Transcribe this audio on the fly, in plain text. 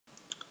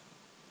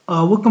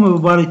Welcome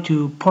everybody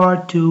to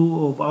part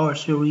 2 of our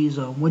series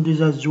on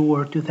Windows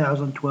Azure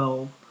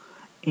 2012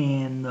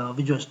 and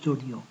Visual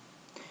Studio.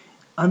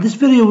 On this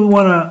video we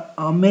want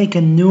to make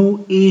a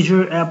new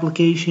Azure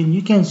application.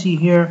 You can see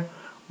here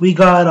we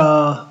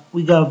got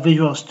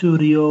Visual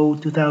Studio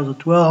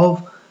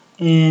 2012,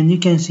 and you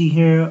can see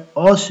here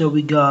also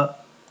we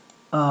got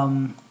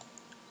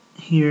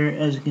here,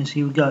 as you can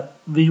see, we got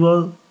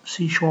Visual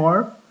C#.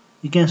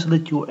 You can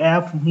select your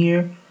app from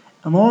here,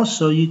 and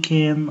also you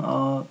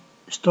can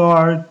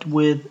start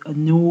with a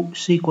new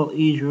SQL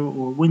Azure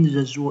or Windows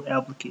Azure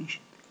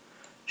application.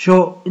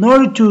 So in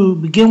order to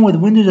begin with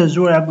Windows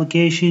Azure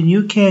application,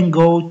 you can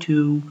go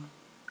to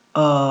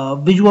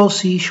Visual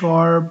C#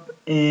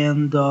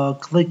 and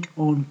click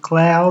on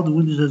Cloud,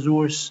 Windows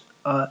Azure's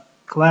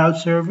cloud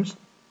service.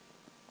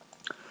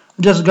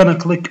 I'm just gonna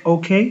click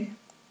OK.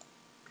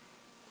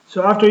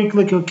 So after you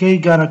click OK, you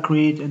gotta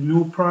create a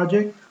new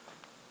project.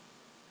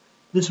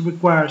 This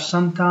requires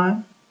some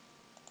time.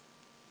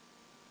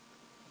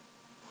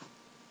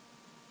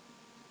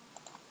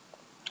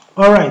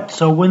 Alright,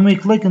 so when we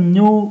click a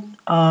new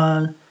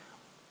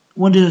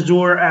Windows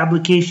Azure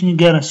application, you're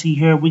gonna see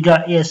here we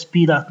got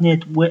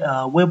ASP.NET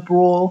web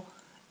role,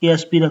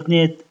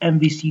 ASP.NET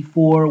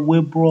MVC4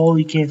 web role.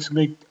 You can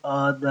select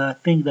the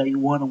thing that you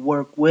want to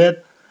work with.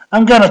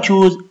 I'm gonna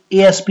choose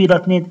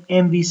ASP.NET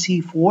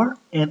MVC4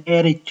 and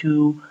add it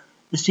to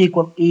the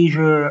SQL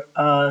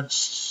Azure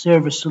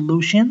Service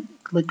Solution.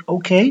 Click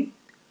OK.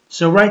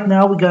 So right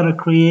now we gotta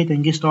create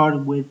and get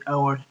started with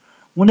our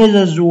Windows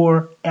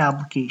Azure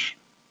application.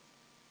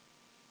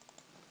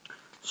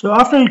 So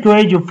after you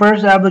create your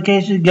first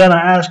application, it's gonna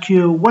ask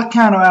you what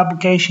kind of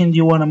application do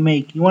you want to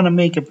make. You want to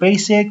make a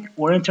basic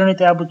or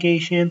internet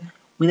application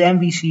with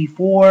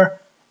MVC4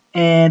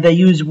 and that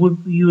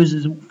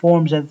uses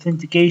forms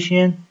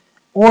authentication,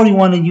 or you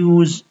want to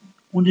use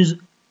Windows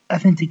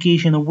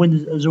authentication or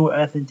Windows Azure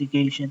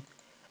authentication.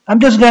 I'm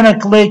just gonna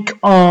click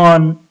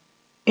on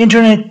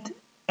internet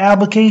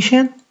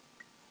application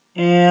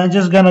and I'm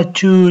just gonna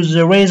choose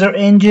the Razer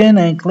engine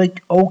and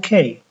click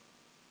OK.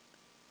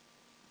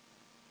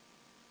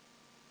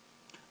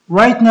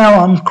 Right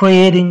now I'm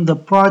creating the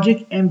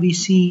project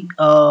MVC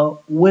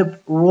web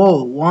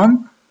role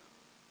 1,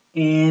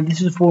 and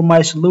this is for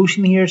my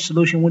solution here,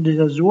 solution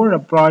Windows Azure, a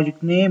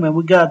project name, and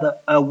we got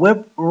a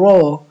web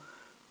role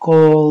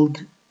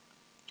called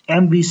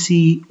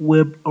MVC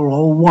web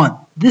role 1.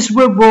 This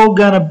web role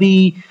gonna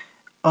be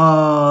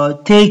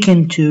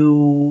taken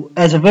to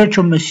as a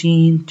virtual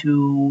machine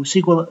to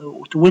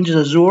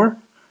Windows Azure,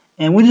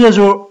 and Windows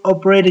Azure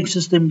operating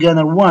system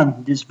gonna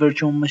run this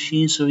virtual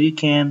machine so you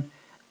can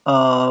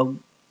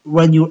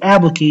run your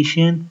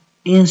application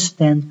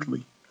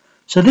instantly.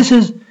 So this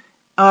is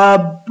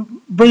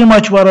pretty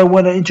much what I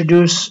want to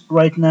introduce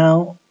right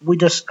now. We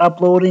just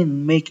uploading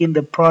and making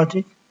the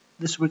project.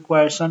 This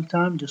requires some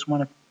time. Just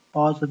want to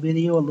pause the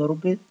video a little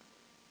bit.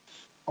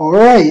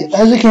 Alright,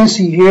 as you can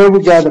see here,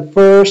 we got the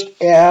first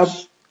app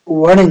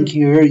running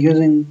here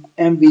using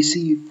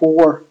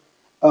MVC4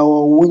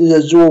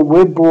 Windows Azure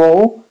web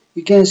role.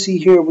 You can see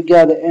here we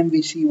got the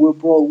MVC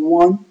web role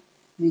 1.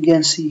 You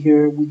can see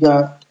here we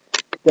got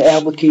the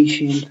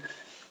application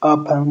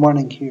up and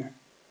running here.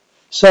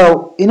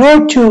 So in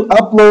order to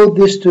upload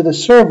this to the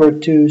server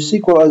to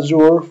SQL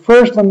Azure,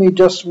 first let me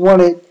just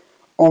run it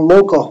on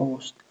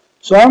localhost.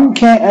 So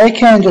I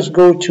can just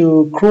go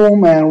to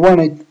Chrome and run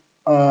it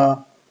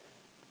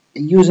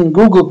using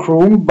Google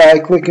Chrome by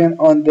clicking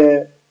on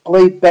the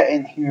play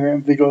button here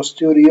in Visual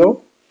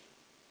Studio.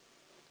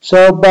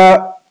 So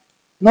but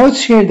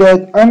notice here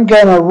that I'm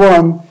gonna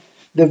run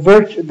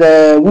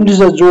the Windows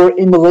Azure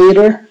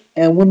emulator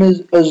and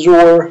Windows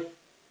Azure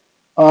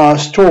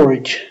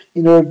storage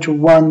in order to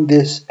run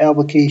this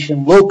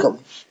application locally.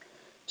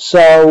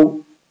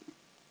 So,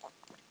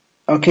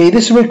 okay,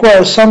 this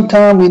requires some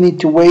time. We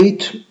need to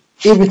wait.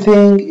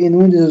 Everything in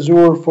Windows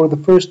Azure for the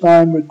first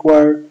time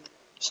requires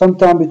some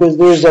time because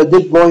there's a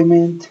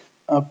deployment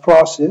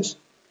process.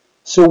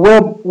 So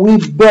we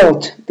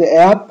built the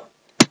app.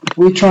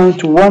 We're trying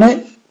to run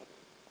it.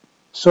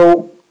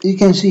 So you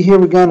can see here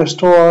we're going to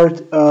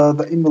start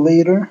the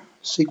emulator,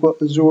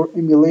 SQL Azure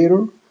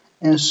emulator,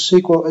 and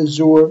SQL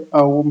Azure,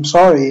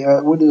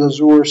 Windows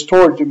Azure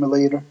storage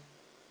emulator.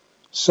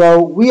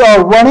 So we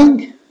are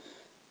running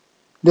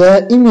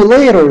the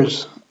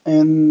emulators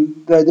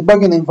and the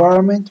debugging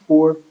environment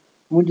for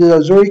Windows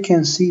Azure. You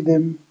can see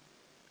them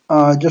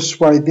just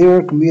right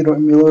there. Computer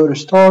emulator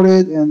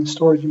started and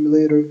storage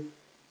emulator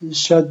is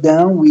shut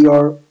down. We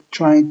are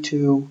trying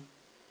to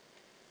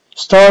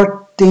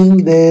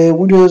starting the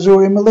Windows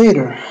Azure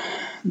emulator.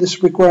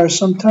 This requires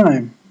some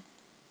time.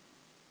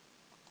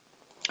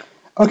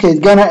 Okay, it's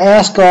gonna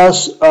ask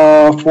us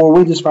for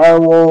Windows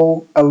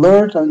Firewall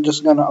alert. I'm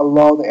just gonna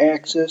allow the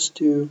access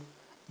to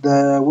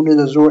the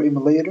Windows Azure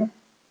emulator.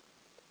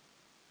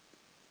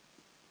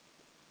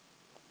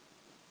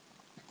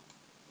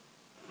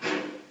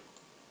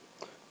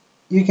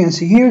 You can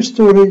see here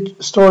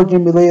storage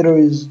emulator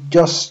is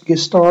just get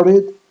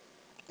started,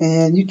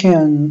 and you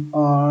can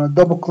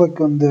double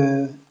click on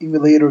the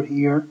emulator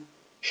here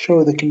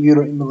show the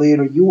computer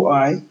emulator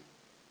UI,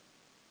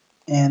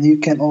 and you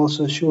can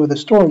also show the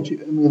storage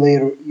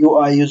emulator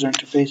UI user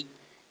interface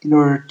in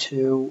order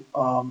to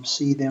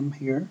see them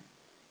here.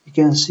 You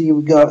can see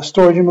we got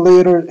storage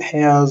emulator, it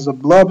has a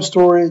blob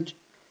storage,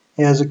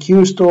 has a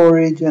queue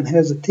storage, and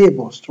has a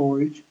table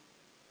storage.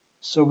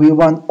 So we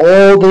run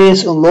all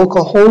this on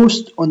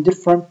localhost on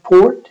different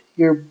port.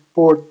 Here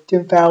port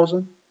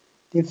 10,000,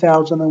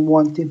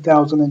 10,001,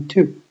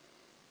 10,002.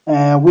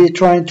 And we're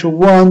trying to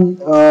run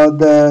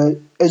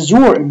the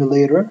Azure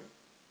emulator.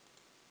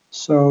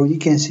 So you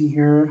can see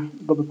here,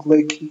 double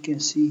click, you can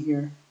see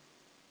here.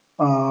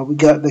 We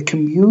got the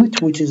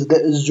compute, which is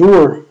the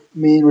Azure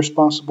main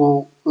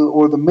responsible,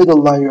 or the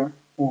middle layer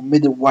or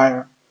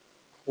middleware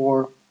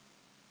for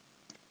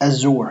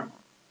Azure.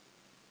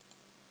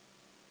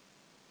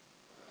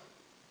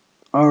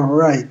 All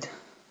right.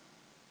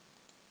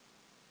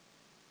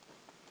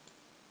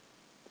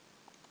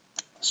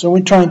 So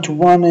we're trying to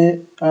run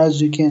it, as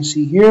you can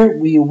see here,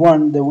 we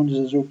run the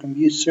Windows Azure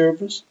Compute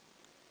Service,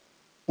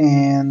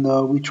 and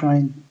we're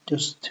trying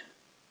just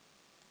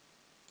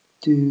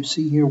to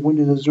see here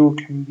Windows Azure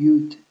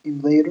Compute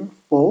Emulator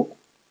full.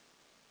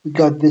 We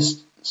got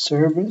this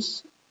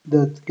service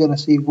that's gonna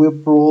say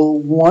web role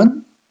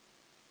 1,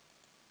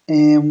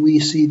 and we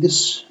see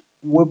this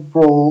web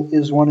role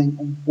is running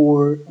on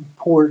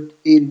port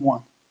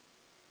 81.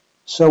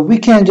 So we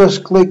can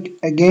just click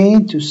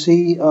again to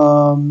see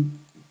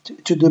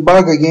to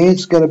debug again.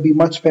 It's gonna be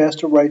much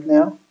faster right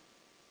now.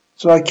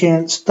 So I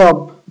can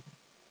stop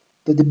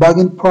the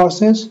debugging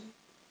process,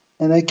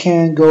 and I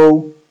can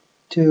go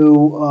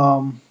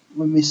to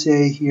let me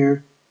say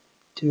here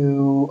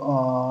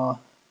to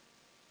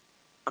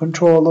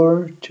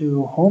controller,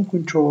 to home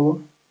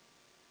controller,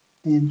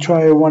 and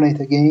try to run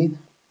it again.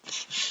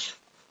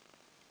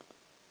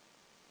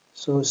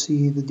 So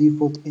see the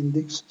default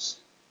indexes,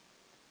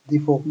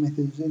 default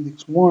methods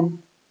index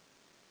 1,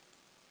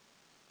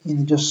 and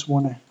I just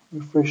want to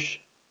refresh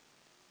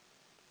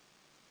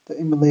the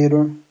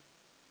emulator.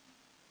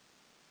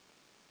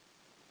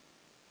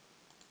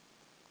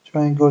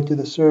 Try and go to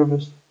the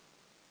service.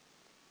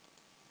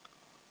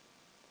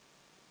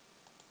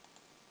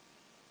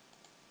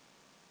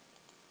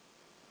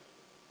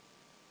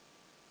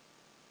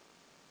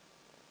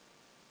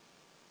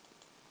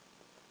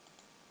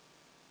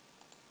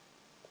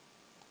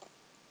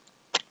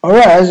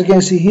 Alright, as you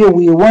can see here,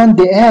 we run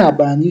the app,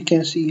 and you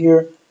can see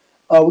here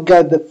we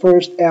got the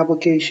first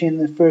application,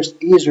 the first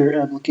Azure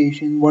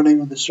application running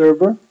on the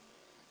server.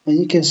 And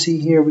you can see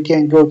here we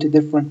can go to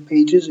different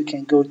pages. You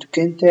can go to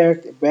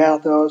contact,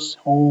 about us,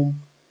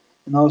 home,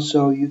 and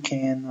also you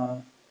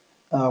can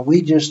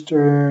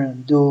register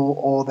and do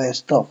all that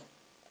stuff.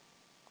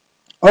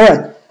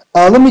 Alright,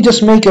 let me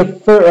just make a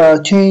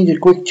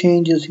quick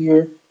changes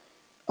here.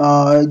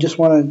 I just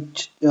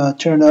want to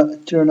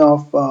turn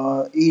off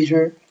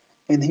Azure,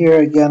 and here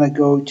I'm gonna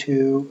go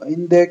to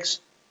index.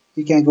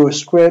 You can go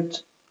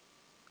script.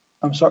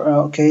 I'm sorry.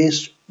 Okay,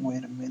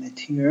 wait a minute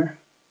here.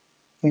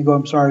 You can go.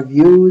 I'm sorry,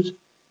 views.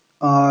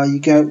 You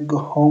can go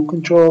home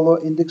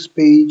controller, index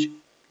page.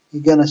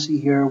 You're gonna see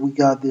here we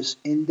got this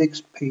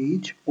index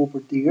page over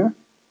there.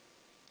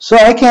 So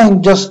I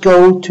can just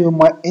go to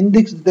my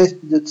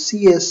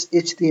index.cs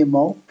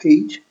HTML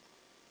page,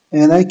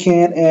 and I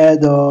can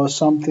add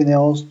something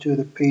else to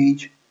the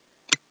page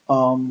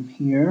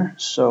here.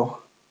 So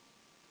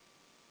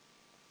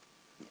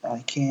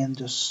I can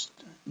just,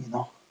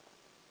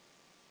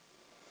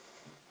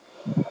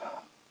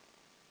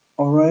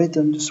 alright,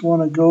 I just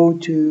want to go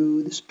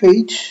to this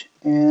page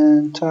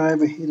and type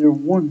a header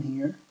 1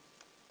 here.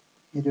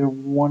 Header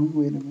 1,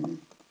 wait a minute.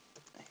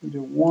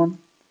 Header 1.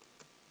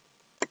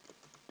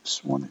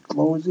 Just want to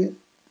close it.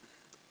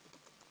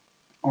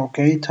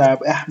 Okay,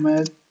 type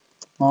Ahmad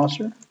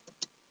Naser.com.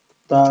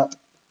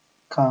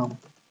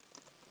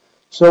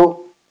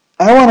 So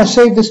I want to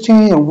save this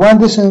change and run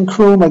this in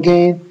Chrome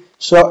again.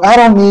 So I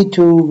don't need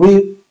to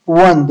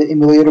rerun the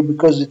emulator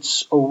because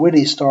it's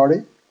already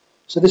started.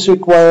 So this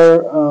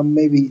requires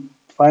maybe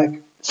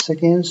 5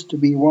 seconds to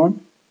be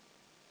run.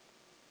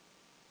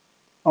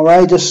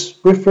 Alright, just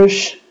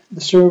refresh the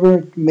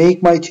server,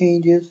 make my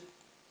changes.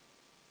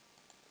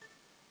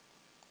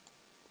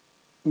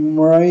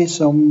 Alright,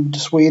 so I'm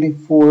just waiting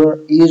for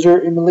Azure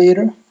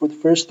emulator for the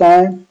first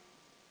time.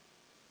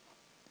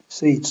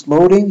 See, it's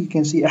loading. You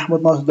can see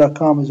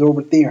ahmadnaser.com is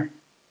over there.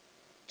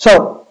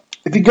 So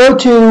if you go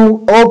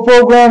to all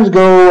programs,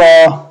 go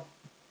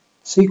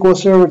SQL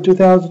Server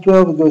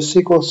 2012, go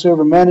SQL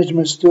Server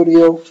Management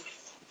Studio.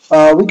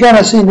 We're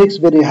gonna see next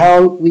video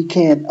how we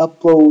can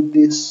upload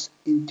this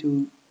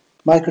into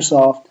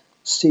Microsoft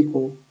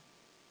SQL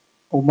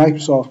or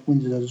Microsoft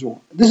Windows Azure.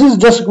 This is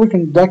just a quick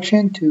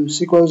introduction to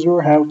SQL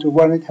Azure, how to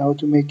run it, how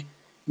to make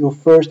your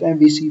first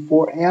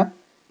MVC4 app.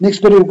 Next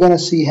video we're gonna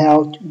see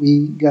how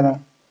we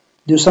gonna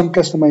do some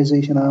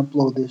customization and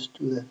upload this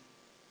to the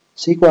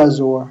SQL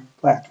Azure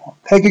platform.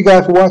 Thank you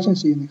guys for watching.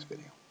 See you next video.